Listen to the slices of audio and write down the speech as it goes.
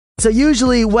So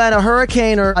usually when a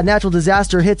hurricane or a natural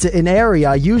disaster hits an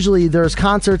area, usually there's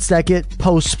concerts that get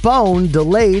postponed,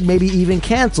 delayed, maybe even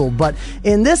canceled. But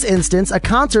in this instance, a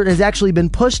concert has actually been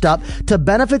pushed up to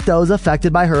benefit those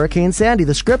affected by Hurricane Sandy.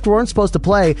 The Script weren't supposed to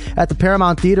play at the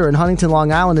Paramount Theater in Huntington,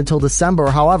 Long Island until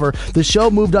December. However, the show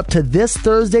moved up to this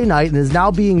Thursday night and is now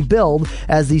being billed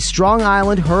as the Strong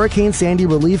Island Hurricane Sandy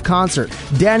Relief Concert.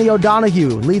 Danny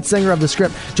O'Donohue, lead singer of the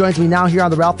Script, joins me now here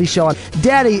on The Ralphie Show.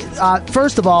 Danny,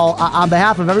 first of all, on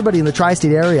behalf of everybody in the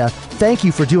tri-state area, thank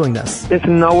you for doing this.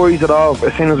 Listen, no worries at all.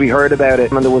 As soon as we heard about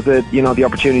it and there was the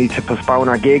opportunity to postpone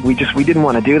our gig, we didn't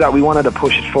want to do that. We wanted to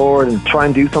push it forward and try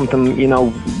and do something.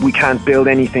 We can't build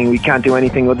anything. We can't do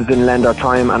anything other than lend our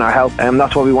time and our help. And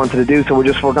that's what we wanted to do. So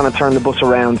we're going to turn the bus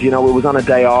around. It was on a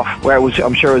day off where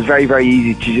I'm sure it was very, very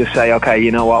easy to just say, okay,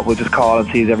 you know what, we'll just call and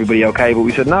see is everybody okay. But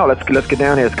we said, no, let's get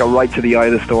down here. Let's go right to the eye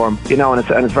of the storm.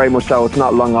 And it's very much so. It's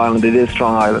not Long Island. It is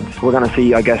Strong Island. We're going to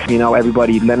see, I guess,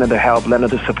 everybody lending their help, lending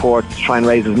their support to try and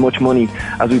raise as much money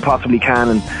as we possibly can.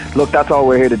 And look, that's all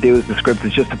we're here to do as the Script,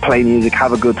 is just to play music,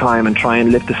 have a good time, and try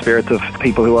and lift the spirits of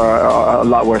people who are a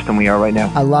lot worse than we are right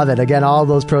now. I love it. Again, all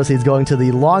those proceeds going to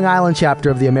the Long Island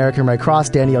chapter of the American Red Cross.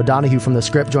 Danny O'Donohue from the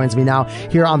Script joins me now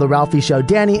here on The Ralphie Show.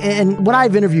 Danny, and when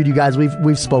I've interviewed you guys,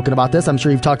 we've spoken about this. I'm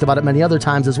sure you've talked about it many other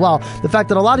times as well. The fact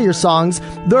that a lot of your songs,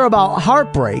 they're about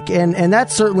heartbreak, and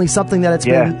that's certainly something that it's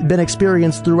been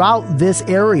experienced throughout this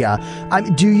area.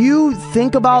 Do you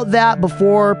think about that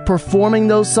before performing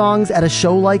those songs at a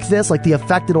show like this, like the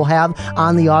effect it'll have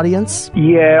on the audience?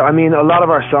 Yeah, I mean, a lot of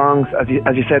our songs, as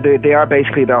you said, they are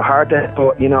basically about heart,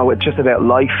 but it's just about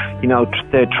life,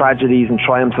 the tragedies and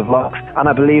triumphs of life. And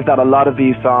I believe that a lot of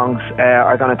these songs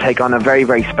are going to take on a very,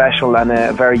 very special and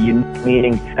a very unique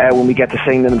meaning when we get to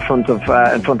sing them in front of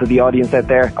the audience out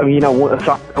there. I mean, a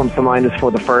song that comes to mind is For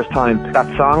the First Time. That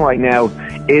song right now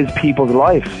is people's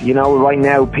lives. Right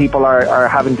now people are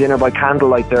having dinner by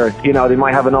candlelight. They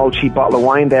might have an old cheap bottle of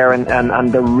wine there,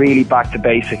 and they're really back to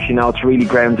basics. It's really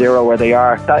ground zero where they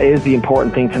are. That is the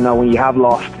important thing to know. When you have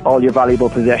lost all your valuable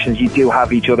possessions, you do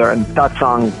have each other. And that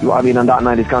song, I mean, on that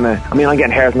night is gonna, I'm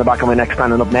getting hairs in the back of my neck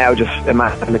standing up now, just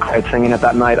imagining the crowd singing it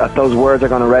that night. Those words are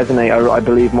going to resonate, I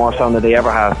believe, more so than they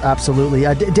ever have. Absolutely.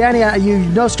 Danny, you're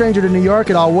no stranger to New York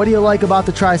at all. What do you like about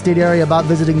the tri-state area, about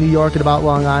visiting New York and about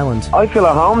Long Island? I feel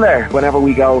at home there whenever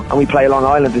we go and we play Long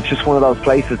Island. It's just one of those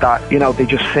places that, they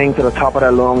just sing to the top of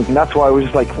their lungs, and that's why we're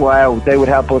just like, wow, they would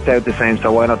help us out the same,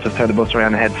 so why not just turn the bus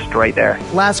around and head straight there.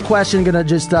 Last question, gonna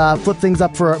just flip things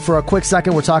up for a quick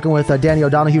second. We're talking with Danny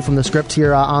O'Donohue from the Script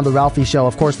here on The Ralphie Show.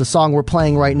 Of course, the song we're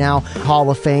playing right now, Hall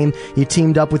of Fame. You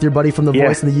teamed up with your buddy from The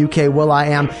Voice in the UK,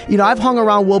 will.i.am. I've hung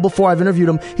around Will before. I've interviewed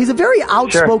him. He's a very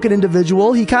outspoken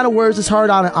individual. He kind of wears his heart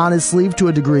on his sleeve to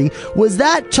a degree. Was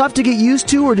that tough to get used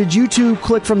to, or did you two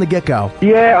click from the get-go?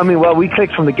 Yeah, I mean, well, we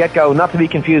clicked from the get-go, not to be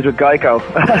confused with Geico.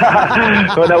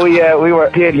 But no, we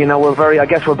we're very, I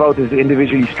guess we're both as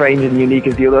individually strange and unique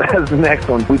as the next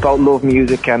one. We both love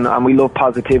music and we love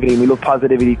positivity, and we love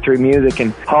positivity through music,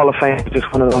 and Hall of Fame is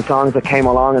just one of those songs that came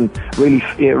along and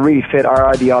really fit our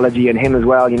ideology, and him as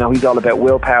well. He's all about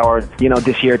willpower.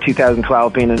 This year,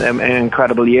 2012, being an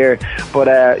incredible year, but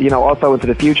also into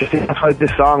the future. See, that's why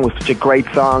this song was such a great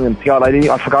song, and God,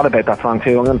 I forgot about that song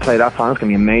too. I'm going to play that song. It's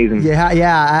going to be amazing.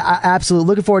 Yeah, absolutely.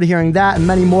 Looking forward to hearing that and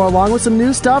many more, along with some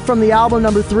new stuff from the album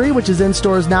number 3, which is in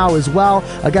stores now as well.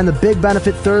 Again, the big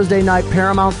benefit Thursday night,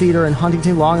 Paramount Theater in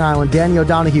Huntington, Long Island. Danny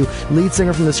O'Donohue, lead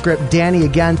singer from the Script. Danny,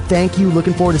 again, thank you.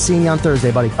 Looking forward to seeing you on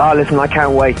Thursday, buddy. Oh, listen, I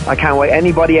can't wait.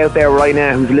 Anybody out there right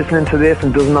now who's listening to this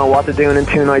and doesn't know what they're doing in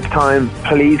 2 nights' time,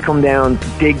 please come down,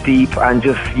 dig deep, and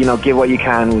just, give what you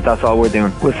can. That's all we're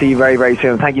doing. We'll see you very, very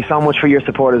soon. Thank you so much for your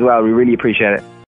support as well. We really appreciate it.